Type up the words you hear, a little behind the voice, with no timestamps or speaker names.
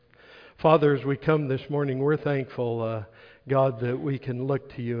Father, as we come this morning, we're thankful, God, that we can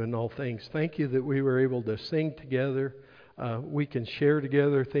look to you in all things. Thank you that we were able to sing together. We can share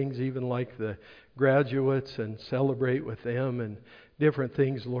together things even like the graduates and celebrate with them and different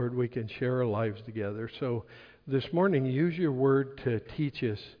things, Lord, we can share our lives together. So this morning, use your word to teach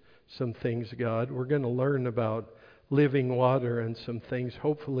us some things, God. We're going to learn about living water and some things.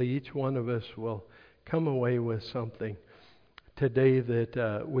 Hopefully each one of us will come away with something today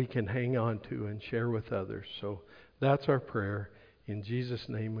that we can hang on to and share with others. So that's our prayer. In Jesus'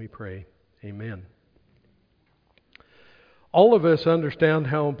 name we pray. Amen. All of us understand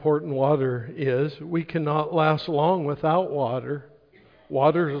how important water is. We cannot last long without water.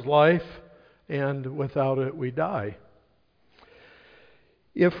 Water is life, and without it we die.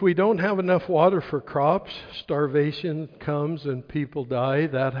 If we don't have enough water for crops, starvation comes and people die.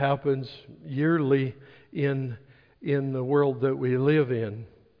 That happens yearly in the world that we live in.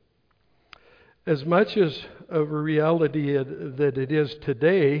 As much as of a reality that it is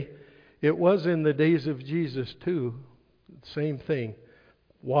today, it was in the days of Jesus too. Same thing.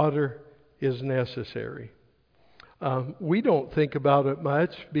 Water is necessary. We don't think about it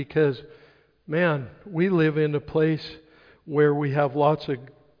much because, man, we live in a place where we have lots of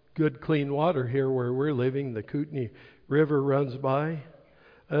good, clean water here where we're living. The Kootenai River runs by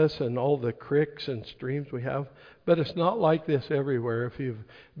us and all the creeks and streams we have. But it's not like this everywhere. If you've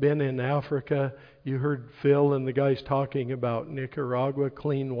been in Africa, you heard Phil and the guys talking about Nicaragua.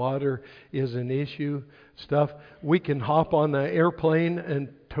 Clean water is an issue. Stuff. We can hop on an airplane and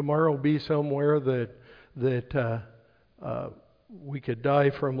tomorrow be somewhere that we could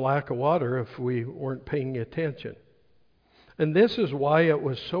die from lack of water if we weren't paying attention. And this is why it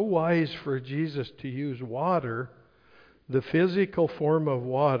was so wise for Jesus to use water, the physical form of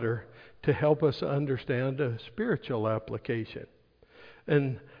water, to help us understand a spiritual application.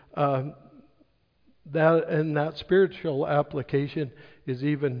 And that spiritual application is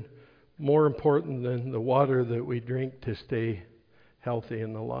even more important than the water that we drink to stay healthy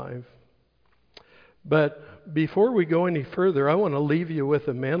and alive. But before we go any further, I want to leave you with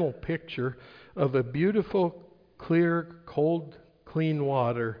a mental picture of a beautiful, clear, cold, clean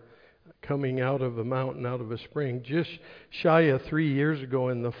water coming out of a mountain, out of a spring. Just shy of 3 years ago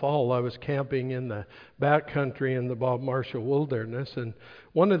in the fall, I was camping in the backcountry in the Bob Marshall Wilderness. And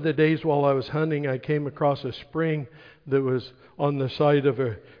one of the days while I was hunting, I came across a spring that was on the side of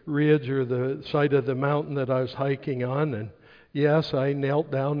a ridge or the side of the mountain that I was hiking on. And yes, I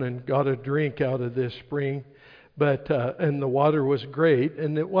knelt down and got a drink out of this spring. And the water was great.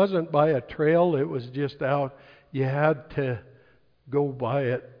 And it wasn't by a trail, it was just out. You had to go by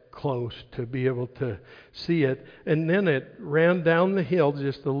it close to be able to see it. And then it ran down the hill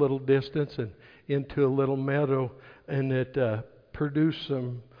just a little distance and into a little meadow, and it produced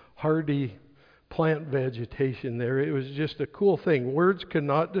some hardy plant vegetation there. It was just a cool thing. Words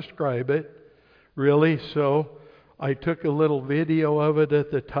cannot describe it, really. So I took a little video of it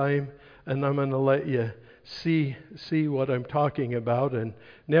at the time, and I'm going to let you see what I'm talking about. And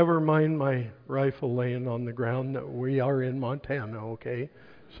never mind my rifle laying on the ground. We are in Montana, okay?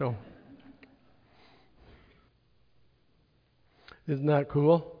 So, isn't that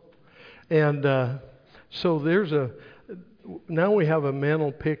cool? And so now we have a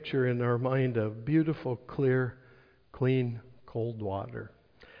mental picture in our mind of beautiful, clear, clean, cold water.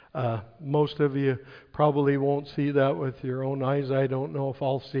 Most of you probably won't see that with your own eyes. I don't know if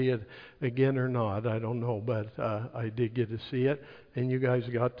I'll see it again or not. I don't know, but I did get to see it, and you guys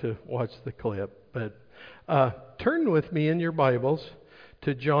got to watch the clip. But turn with me in your Bibles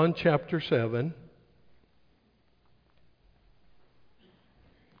to John chapter 7.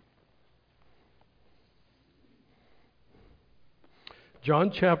 John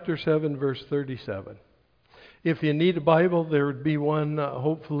chapter 7, verse 37. If you need a Bible, there would be one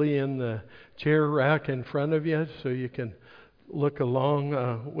hopefully in the chair rack in front of you, so you can look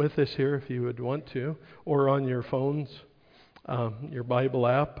along with us here if you would want to, or on your phones, your Bible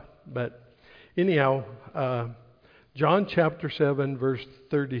app. But anyhow, John chapter 7, verse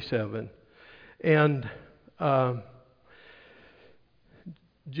 37. And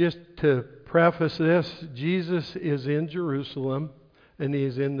just to preface this, Jesus is in Jerusalem, and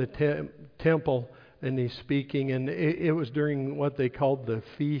he's in the temple, and he's speaking. And it was during what they called the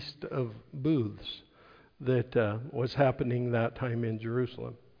Feast of Booths that was happening that time in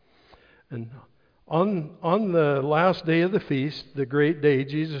Jerusalem. And on the last day of the feast, the great day,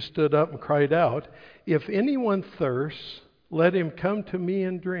 Jesus stood up and cried out, "If anyone thirsts, let him come to me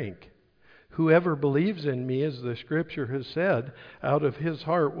and drink. Whoever believes in me, as the scripture has said, out of his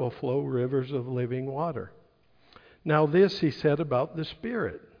heart will flow rivers of living water." Now this he said about the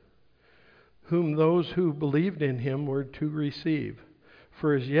Spirit, whom those who believed in him were to receive.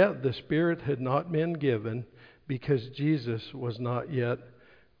 For as yet the Spirit had not been given, because Jesus was not yet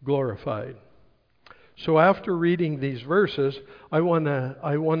glorified. So after reading these verses, I want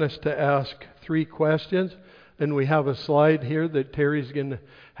us to ask 3 questions. And we have a slide here that Terry's going to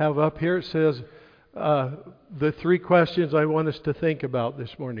have up here. It says the 3 questions I want us to think about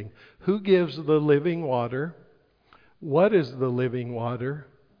this morning. Who gives the living water? What is the living water?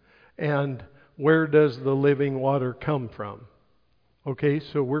 And where does the living water come from? Okay,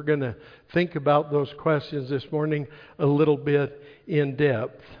 so we're going to think about those questions this morning a little bit in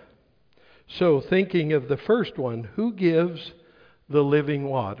depth. So thinking of the first one, who gives the living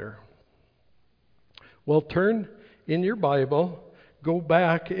water? Well, turn in your Bible, go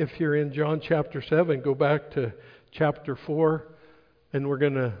back, if you're in John chapter 7, go back to chapter 4, and we're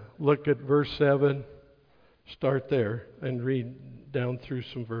going to look at verse 7. Start there and read down through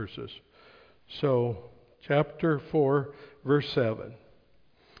some verses. So, chapter 4, verse 7.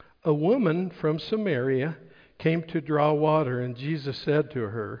 A woman from Samaria came to draw water, and Jesus said to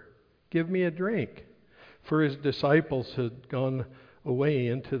her, "Give me a drink," for his disciples had gone away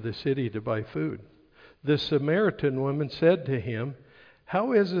into the city to buy food. The Samaritan woman said to him,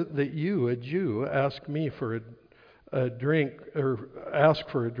 "How is it that you, a Jew, ask for a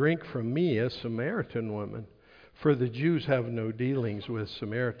drink from me, a Samaritan woman? For the Jews have no dealings with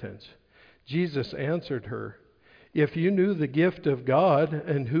Samaritans." Jesus answered her, "If you knew the gift of God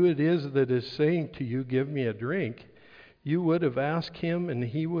and who it is that is saying to you, 'Give me a drink,' you would have asked him, and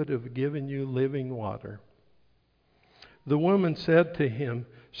he would have given you living water." The woman said to him,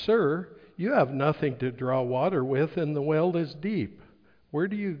 "Sir, you have nothing to draw water with, and the well is deep. Where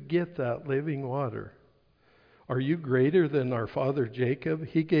do you get that living water? Are you greater than our father Jacob?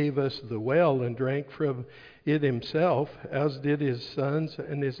 He gave us the well and drank from it himself, as did his sons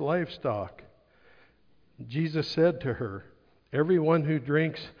and his livestock." Jesus said to her, "Everyone who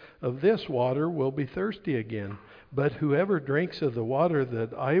drinks of this water will be thirsty again, but whoever drinks of the water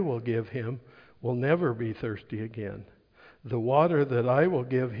that I will give him will never be thirsty again. The water that I will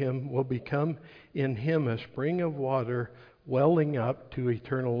give him will become in him a spring of water welling up to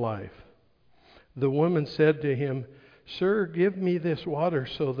eternal life." The woman said to him, "Sir, give me this water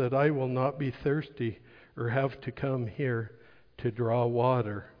so that I will not be thirsty or have to come here to draw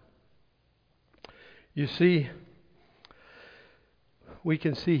water." You see, we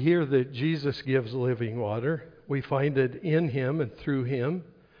can see here that Jesus gives living water. We find it in him and through him.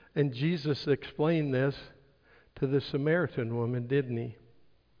 And Jesus explained this to the Samaritan woman, didn't he?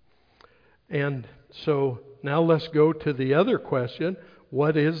 And so now let's go to the other question.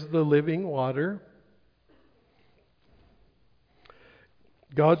 What is the living water?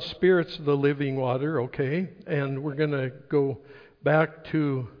 God's Spirit's the living water, okay? And we're going to go back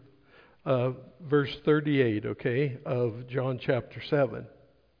to verse 38, okay, of John chapter 7.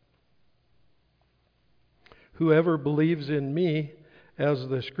 "Whoever believes in me, as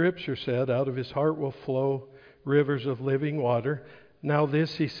the Scripture said, out of his heart will flow rivers of living water." Now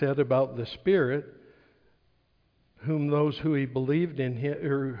this he said about the Spirit, whom those who believed in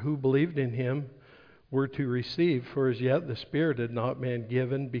him were to receive. For as yet the Spirit had not been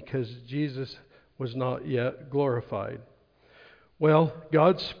given, because Jesus was not yet glorified. Well,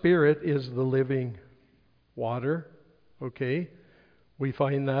 God's Spirit is the living water. Okay, we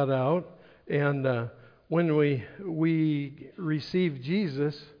find that out, and when we receive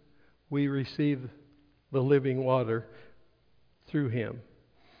Jesus, we receive the living water through him.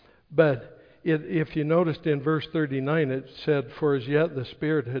 But if you noticed in verse 39, it said, "For as yet the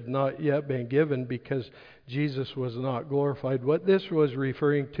Spirit had not yet been given, because Jesus was not glorified." What this was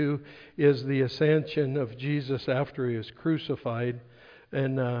referring to is the ascension of Jesus after he was crucified,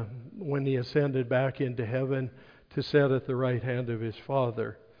 and when he ascended back into heaven to sit at the right hand of his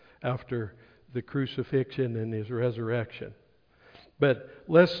Father after the crucifixion and his resurrection. But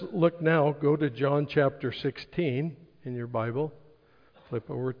let's look now, go to John chapter 16 in your Bible. Flip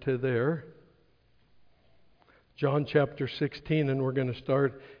over to there. John chapter 16, and we're going to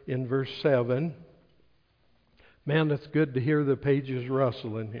start in verse 7. Man, it's good to hear the pages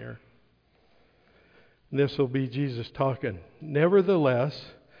rustling here. This will be Jesus talking.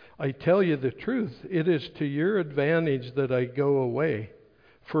 "Nevertheless, I tell you the truth, it is to your advantage that I go away.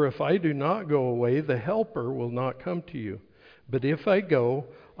 For if I do not go away, the Helper will not come to you. But if I go,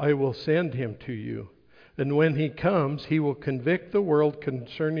 I will send him to you. And when he comes, he will convict the world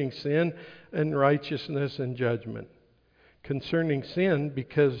concerning sin and righteousness and judgment. Concerning sin,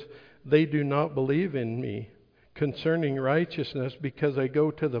 because they do not believe in me. Concerning righteousness, because I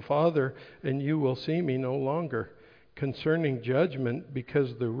go to the Father, and you will see me no longer. concerning judgment,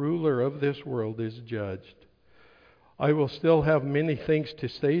 because the ruler of this world is judged. I will still have many things to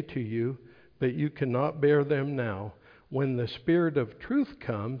say to you, but you cannot bear them now. When the Spirit of truth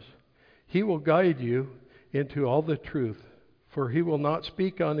comes, he will guide you into all the truth. For he will not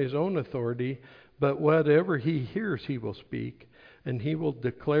speak on his own authority, but whatever he hears he will speak, and he will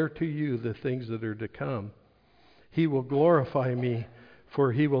declare to you the things that are to come. He will glorify me,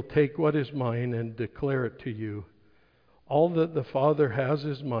 for he will take what is mine and declare it to you. All that the Father has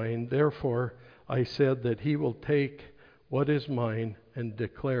is mine. Therefore, I said that he will take what is mine and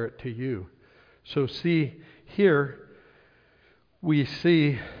declare it to you. So see, here we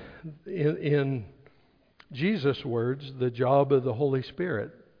see in Jesus' words the job of the Holy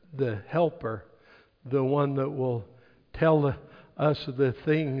Spirit, the helper, the one that will tell us the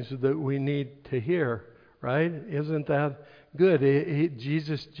things that we need to hear, right? Isn't that good?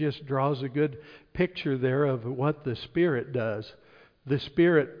 Jesus just draws a good picture there of what the Spirit does. The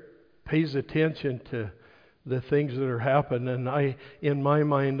Spirit pays attention to the things that are happening. And in my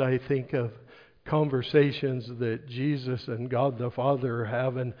mind, I think of conversations that Jesus and God the Father are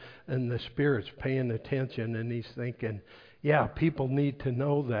having, and the Spirit's paying attention, and he's thinking, yeah, people need to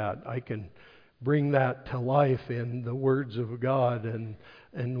know that. I can bring that to life in the words of God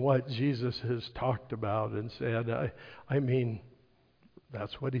and what Jesus has talked about and said. I mean,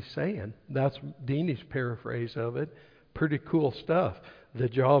 that's what he's saying. That's Deanie's paraphrase of it. Pretty cool stuff. The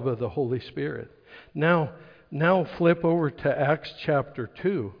job of the Holy Spirit. Now flip over to Acts chapter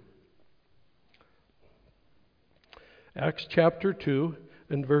 2. Acts chapter 2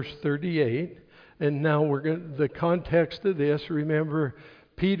 and verse 38. And now the context of this, remember,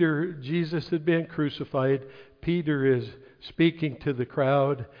 Jesus had been crucified. Peter is speaking to the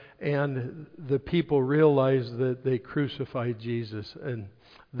crowd, and the people realize that they crucified Jesus and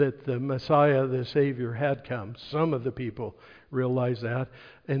that the Messiah, the Savior, had come. Some of the people realized that.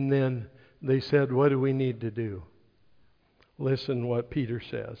 And then they said, what do we need to do? Listen what Peter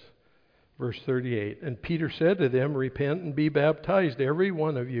says. Verse 38, and Peter said to them, repent and be baptized, every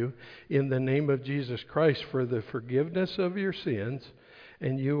one of you, in the name of Jesus Christ for the forgiveness of your sins,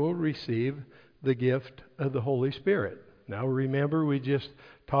 and you will receive the gift of the Holy Spirit. Now remember, we just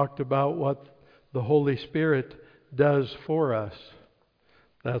talked about what the Holy Spirit does for us.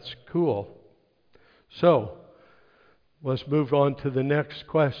 That's cool. So, let's move on to the next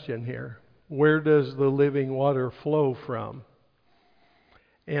question here. Where does the living water flow from?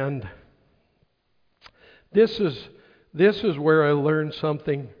 And this is where I learned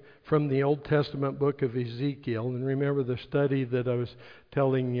something from the Old Testament book of Ezekiel. And remember the study that I was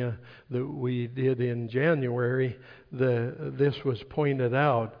telling you that we did in January, this was pointed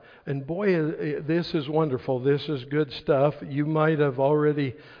out. And boy, this is wonderful. This is good stuff. You might have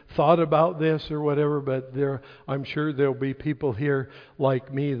already thought about this or whatever, but I'm sure there'll be people here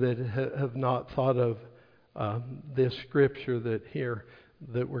like me that have not thought of this scripture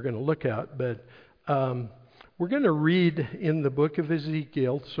that we're going to look at. But we're going to read in the book of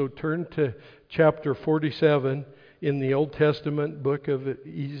Ezekiel, so turn to chapter 47 in the Old Testament book of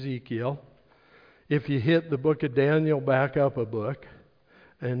Ezekiel. If you hit the book of Daniel, back up a book,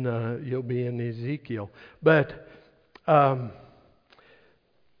 and you'll be in Ezekiel. But the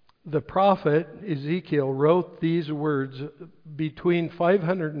prophet Ezekiel wrote these words between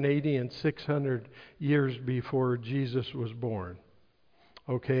 580 and 600 years before Jesus was born.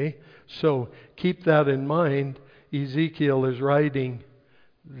 Okay, so keep that in mind. Ezekiel is writing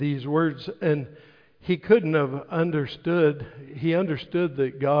these words, and he couldn't have understood. He understood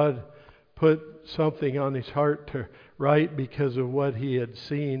that God put something on his heart to write because of what he had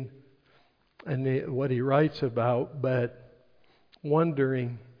seen and what he writes about, but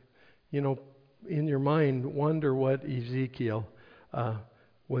wondering, in your mind, wonder what Ezekiel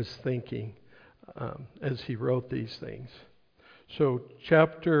was thinking as he wrote these things. So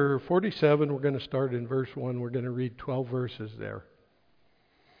chapter 47, we're going to start in verse 1. We're going to read 12 verses there.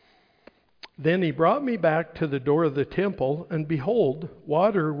 Then he brought me back to the door of the temple, and behold,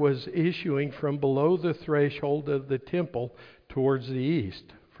 water was issuing from below the threshold of the temple towards the east,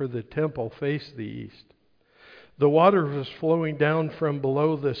 for the temple faced the east. The water was flowing down from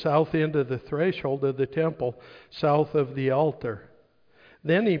below the south end of the threshold of the temple, south of the altar.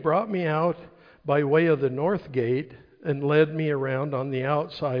 Then he brought me out by way of the north gate, and led me around on the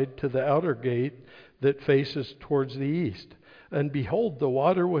outside to the outer gate that faces towards the east. And behold, the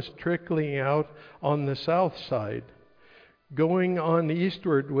water was trickling out on the south side. Going on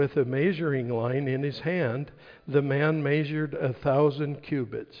eastward with a measuring line in his hand, the man measured 1,000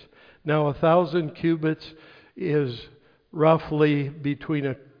 cubits. Now 1,000 cubits is roughly between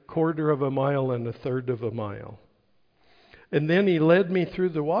a quarter of a mile and a third of a mile. And then he led me through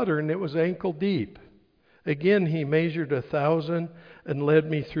the water, and it was ankle deep. Again he measured 1,000 and led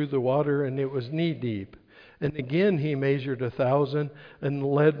me through the water, and it was knee deep. And again he measured 1,000 and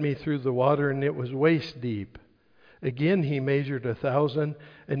led me through the water, and it was waist deep. Again he measured 1,000,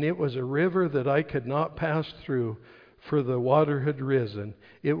 and it was a river that I could not pass through, for the water had risen.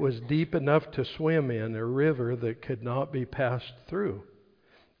 It was deep enough to swim in, a river that could not be passed through.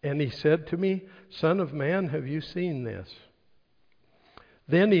 And he said to me, Son of man, have you seen this?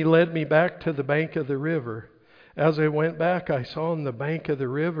 Then he led me back to the bank of the river. As I went back, I saw on the bank of the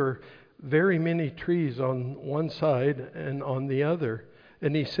river very many trees on one side and on the other.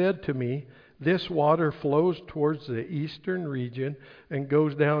 And he said to me, This water flows towards the eastern region and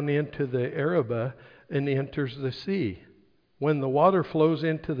goes down into the Arabah and enters the sea. When the water flows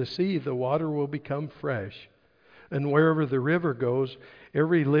into the sea, the water will become fresh. And wherever the river goes,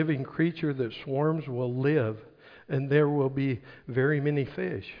 every living creature that swarms will live. And there will be very many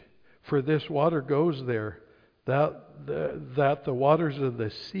fish. For this water goes there, that the waters of the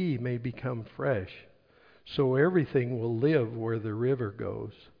sea may become fresh. So everything will live where the river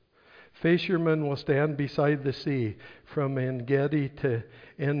goes. Fishermen will stand beside the sea, from En-gedi to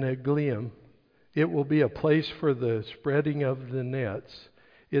En-eglaim. It will be a place for the spreading of the nets.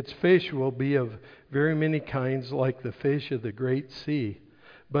 Its fish will be of very many kinds, like the fish of the great sea.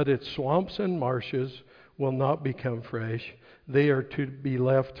 But its swamps and marshes will not become fresh. They are to be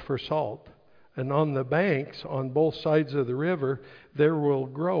left for salt. And on the banks, on both sides of the river, there will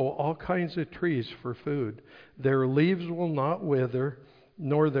grow all kinds of trees for food. Their leaves will not wither,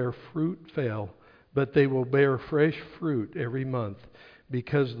 nor their fruit fail, but they will bear fresh fruit every month,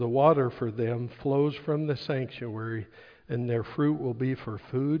 because the water for them flows from the sanctuary, and their fruit will be for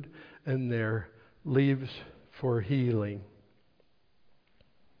food, and their leaves for healing.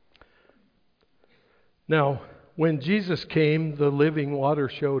 Now, when Jesus came, the living water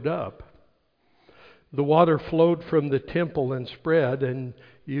showed up. The water flowed from the temple and spread, and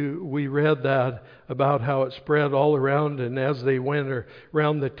we read that about how it spread all around, and as they went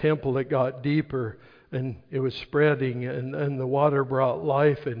around the temple, it got deeper, and it was spreading, and the water brought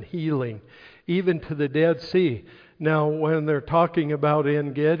life and healing, even to the Dead Sea. Now, when they're talking about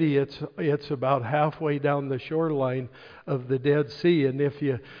En-gedi, it's about halfway down the shoreline of the Dead Sea. And if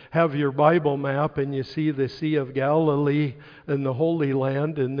you have your Bible map and you see the Sea of Galilee and the Holy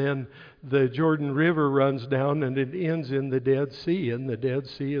Land, and then the Jordan River runs down and it ends in the Dead Sea. And the Dead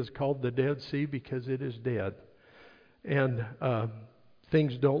Sea is called the Dead Sea because it is dead. And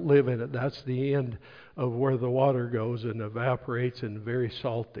things don't live in it. That's the end of where the water goes and evaporates and very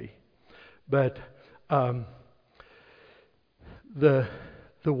salty. But the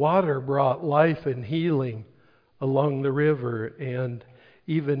water brought life and healing along the river, and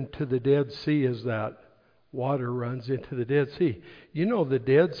even to the Dead Sea as that water runs into the Dead Sea. You know, the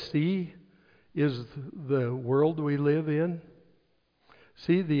Dead Sea is the world we live in.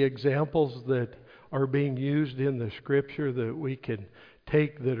 See the examples that are being used in the Scripture that we can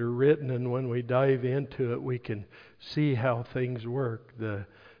take that are written, and when we dive into it, we can see how things work.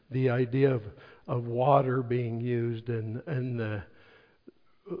 The idea of water being used, and the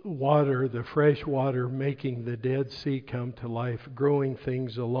water, the fresh water, making the Dead Sea come to life, growing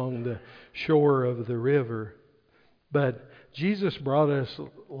things along the shore of the river. But Jesus brought us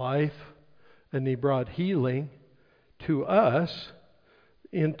life, and He brought healing to us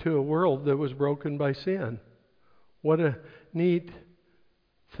into a world that was broken by sin. What a neat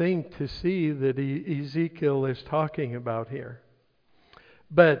thing to see that Ezekiel is talking about here.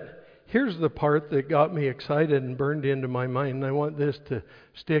 But here's the part that got me excited and burned into my mind. And I want this to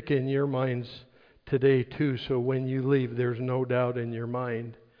stick in your minds today too, so when you leave, there's no doubt in your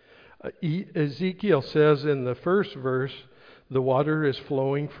mind. Ezekiel says in the first verse, the water is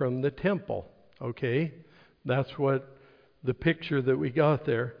flowing from the temple. Okay? That's what the picture that we got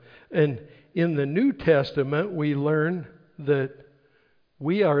there. And in the New Testament, we learn that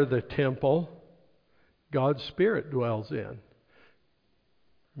we are the temple God's Spirit dwells in.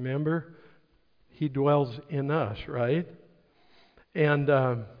 Remember? He dwells in us, right? And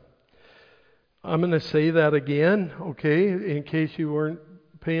I'm going to say that again, okay, in case you weren't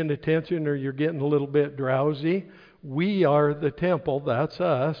paying attention or you're getting a little bit drowsy. We are the temple, that's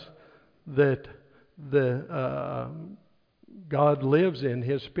us, that God lives in,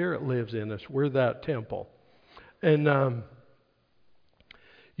 His Spirit lives in us. We're that temple. And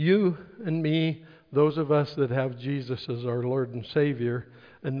you and me, those of us that have Jesus as our Lord and Savior,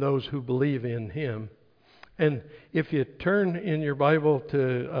 and those who believe in Him. And if you turn in your Bible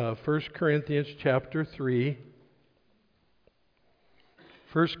to 1 Corinthians chapter 3,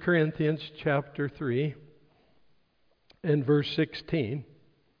 1 Corinthians chapter 3, and verse 16.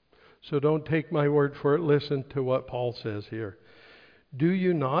 So don't take my word for it. Listen to what Paul says here. Do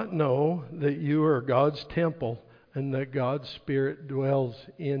you not know that you are God's temple and that God's Spirit dwells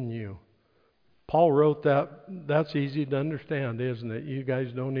in you? Paul wrote that. That's easy to understand, isn't it? You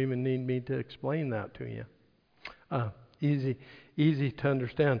guys don't even need me to explain that to you. Easy to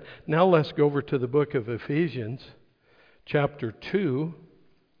understand. Now let's go over to the book of Ephesians, chapter 2.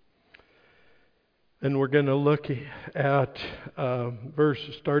 And we're going to look at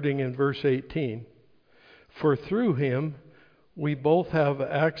starting in verse 18. For through him we both have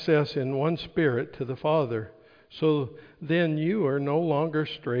access in one Spirit to the Father. So then you are no longer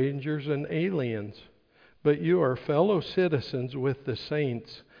strangers and aliens, but you are fellow citizens with the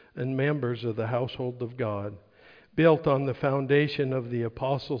saints and members of the household of God, built on the foundation of the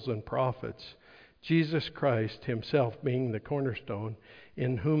apostles and prophets, Jesus Christ himself being the cornerstone,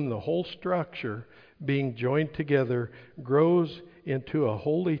 in whom the whole structure, being joined together, grows into a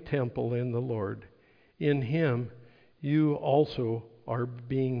holy temple in the Lord. In him you also are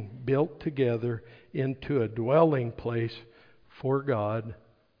being built together into a dwelling place for God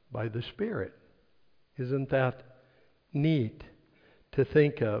by the Spirit. Isn't that neat to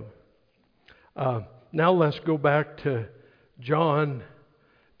think of? Now let's go back to John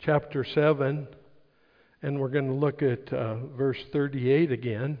chapter 7, and we're going to look at verse 38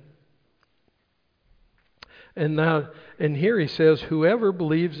 again. And here he says, whoever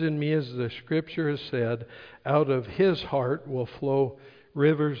believes in me, as the scripture has said, out of his heart will flow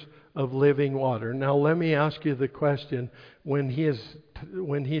rivers of living water. Now let me ask you the question, when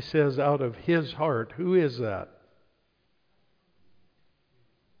he says out of his heart, who is that?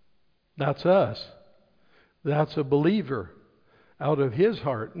 That's us. That's a believer out of his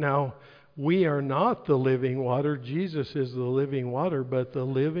heart. Now, we are not the living water. Jesus is the living water, but the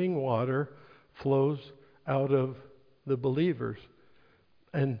living water flows out of the believers.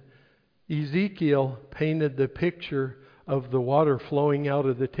 And Ezekiel painted the picture of the water flowing out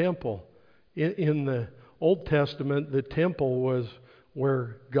of the temple. In the Old Testament, the temple was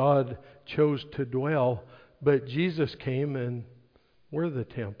where God chose to dwell, but Jesus came and we're the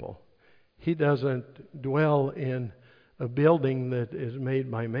temple. He doesn't dwell in a building that is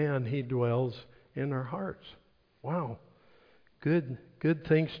made by man. He dwells in our hearts. Wow. Good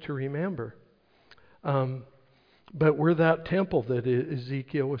things to remember. But we're that temple that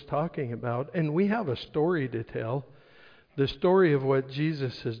Ezekiel was talking about. And we have a story to tell. The story of what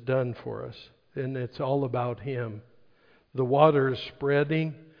Jesus has done for us. And it's all about him. The water is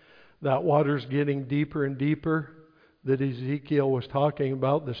spreading. That water's getting deeper and deeper. That Ezekiel was talking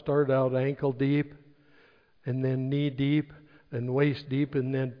about. That started out ankle deep, and then knee deep, and waist deep,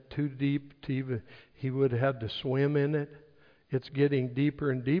 and then too deep to even he would have had to swim in it. It's getting deeper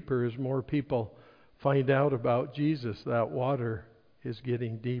and deeper as more people find out about Jesus. That water is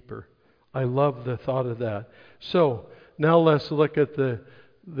getting deeper. I love the thought of that. So now let's look at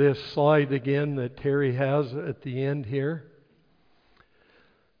this slide again that Terry has at the end here.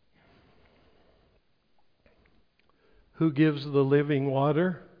 Who gives the living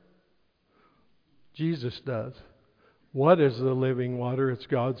water? Jesus does. What is the living water? It's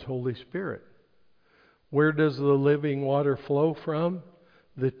God's Holy Spirit. Where does the living water flow from?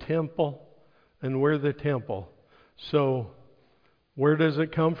 The temple. And we're the temple. So where does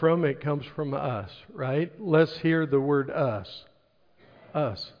it come from? It comes from us, right? Let's hear the word us.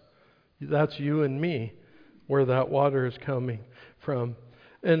 Us. That's you and me, where that water is coming from.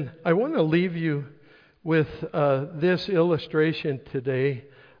 And I want to leave you with this illustration today,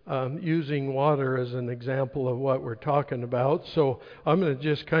 using water as an example of what we're talking about. So I'm going to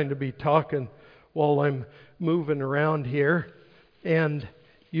just kind of be talking while I'm moving around here, and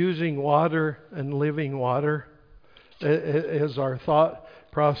using water and living water as our thought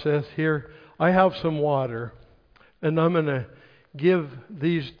process here. I have some water, and I'm going to give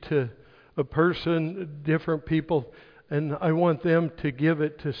these to a person, different people, and I want them to give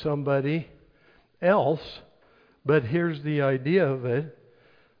it to somebody else. But here's the idea of it.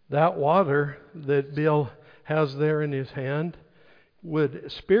 That water that Bill has there in his hand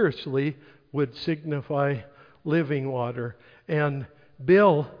would signify living water. And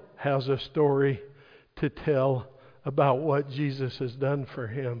Bill has a story to tell about what Jesus has done for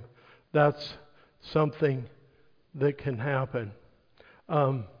him. That's something that can happen.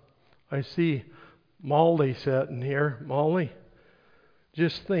 I see Molly sitting here. Molly,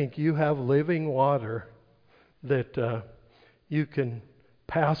 just think, you have living water that you can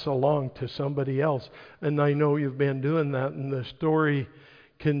pass along to somebody else. And I know you've been doing that, and the story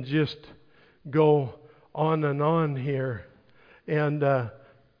can just go on and on here. And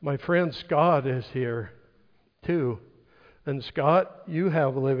my friend Scott is here too. And Scott, you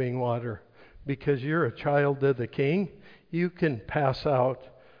have living water. Because you're a child of the King, you can pass out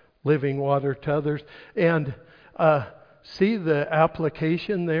living water to others. And see the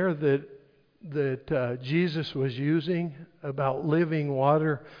application there that Jesus was using about living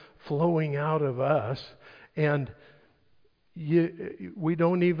water flowing out of us. And we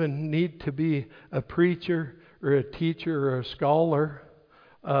don't even need to be a preacher or a teacher or a scholar.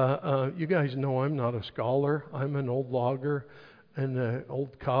 You guys know I'm not a scholar. I'm an old logger and an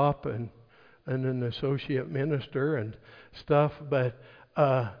old cop and an associate minister and stuff. But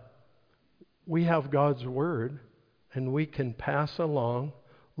we have God's Word, and we can pass along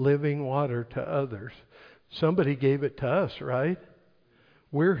living water to others. Somebody gave it to us, right?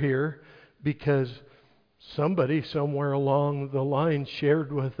 We're here because somebody somewhere along the line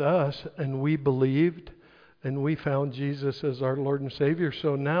shared with us, and we believed, and we found Jesus as our Lord and Savior.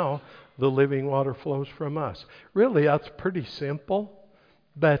 So now the living water flows from us. Really, that's pretty simple.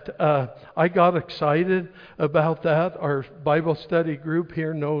 But I got excited about that. Our Bible study group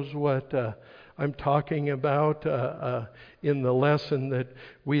here knows what I'm talking about in the lesson that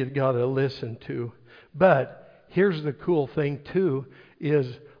we had got to listen to. But here's the cool thing too, is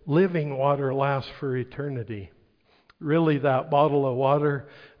living water lasts for eternity. Really, that bottle of water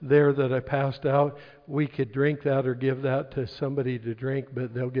there that I passed out, we could drink that or give that to somebody to drink,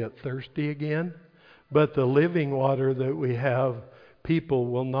 but they'll get thirsty again. But the living water that we have, people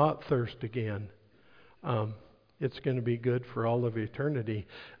will not thirst again. It's going to be good for all of eternity.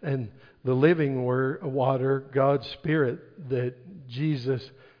 And the living water, God's Spirit that Jesus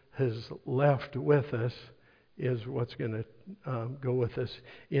has left with us, is what's going to go with us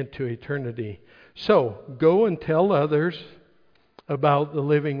into eternity. So, go and tell others about the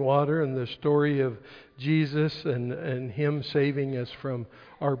living water and the story of Jesus and Him saving us from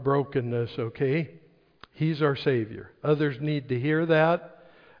our brokenness, okay? He's our Savior. Others need to hear that,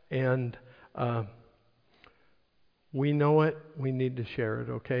 and we know it. We need to share it,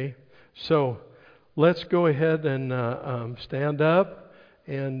 okay? So, let's go ahead and stand up,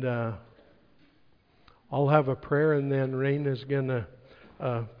 and I'll have a prayer, and then Rain is going to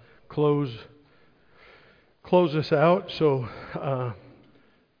close us out. So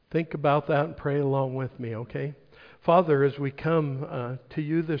think about that and pray along with me, okay? Father, as we come to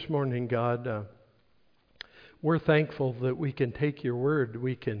you this morning, God, we're thankful that we can take your word,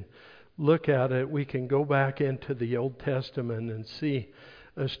 we can look at it, we can go back into the Old Testament and see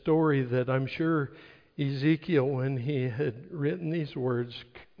a story that I'm sure Ezekiel, when he had written these words,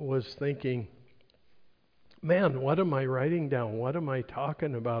 was thinking, man, what am I writing down? What am I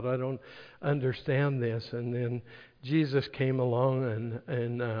talking about? I don't understand this. And then Jesus came along,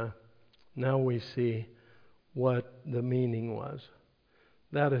 and now we see what the meaning was.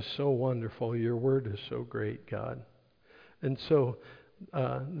 That is so wonderful. Your word is so great, God. And so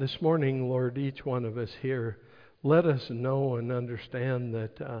this morning, Lord, each one of us here, let us know and understand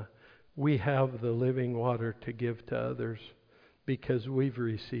that we have the living water to give to others because we've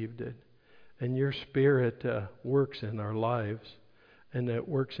received it. And your Spirit works in our lives, and it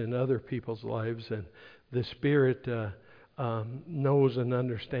works in other people's lives. And the Spirit knows and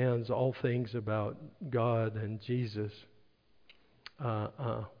understands all things about God and Jesus.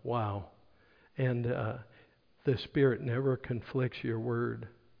 Wow. And the Spirit never conflicts your word.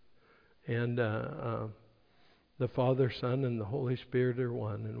 And the Father, Son, and the Holy Spirit are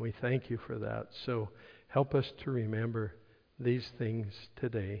one, and we thank you for that. So help us to remember these things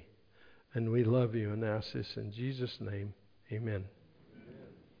today. And we love you and ask this in Jesus' name. Amen.